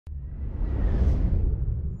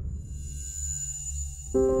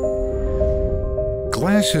Glass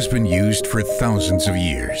has been used for thousands of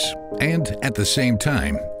years, and at the same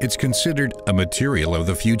time, it's considered a material of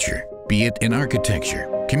the future, be it in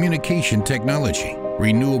architecture, communication technology,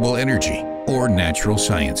 renewable energy, or natural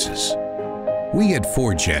sciences. We at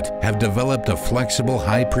ForJet have developed a flexible,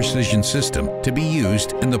 high-precision system to be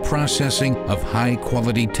used in the processing of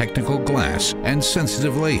high-quality technical glass and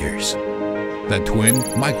sensitive layers. The Twin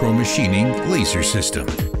Micromachining Laser System.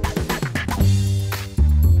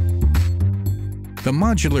 The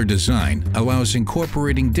modular design allows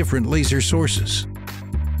incorporating different laser sources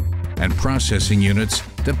and processing units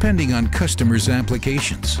depending on customers'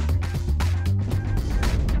 applications.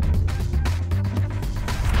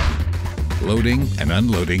 Loading and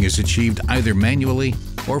unloading is achieved either manually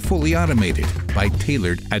or fully automated by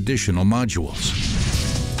tailored additional modules.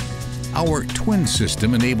 Our twin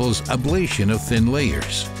system enables ablation of thin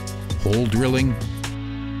layers, hole drilling,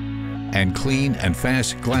 and clean and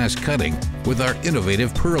fast glass cutting with our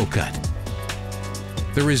innovative Pearl Cut.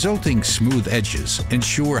 The resulting smooth edges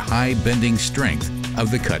ensure high bending strength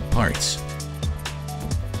of the cut parts.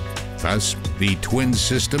 Thus, the twin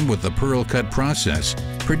system with the Pearl Cut process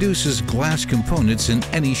produces glass components in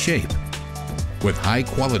any shape, with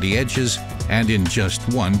high-quality edges and in just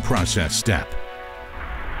one process step.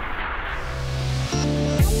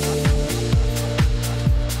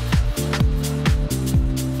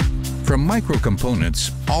 From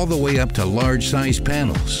micro-components all the way up to large-size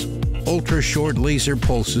panels, ultra-short laser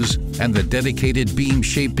pulses and the dedicated beam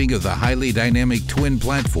shaping of the highly dynamic twin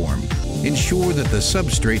platform ensure that the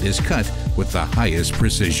substrate is cut with the highest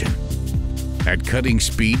precision. At cutting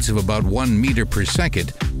speeds of about 1 meter per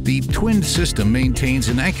second, the twin system maintains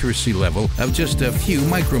an accuracy level of just a few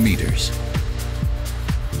micrometers.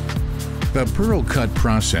 The Pearl Cut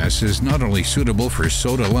process is not only suitable for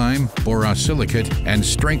soda-lime, borosilicate, and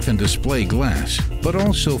strengthened display glass, but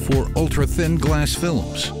also for ultra-thin glass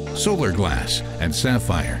films, solar glass, and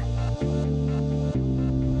sapphire.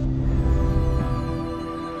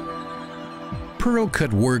 Pearl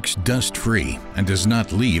Cut works dust-free and does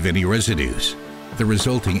not leave any residues. The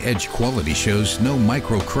resulting edge quality shows no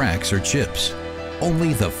micro cracks or chips,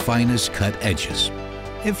 only the finest cut edges,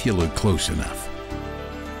 if you look close enough.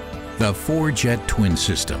 The ForJet Twin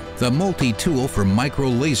System, the multi-tool for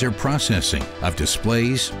micro-laser processing of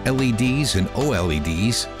displays, LEDs and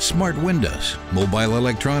OLEDs, smart windows, mobile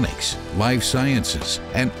electronics, life sciences,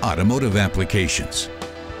 and automotive applications.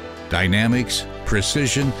 Dynamics,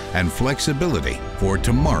 precision, and flexibility for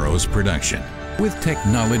tomorrow's production with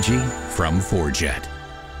technology from ForJet.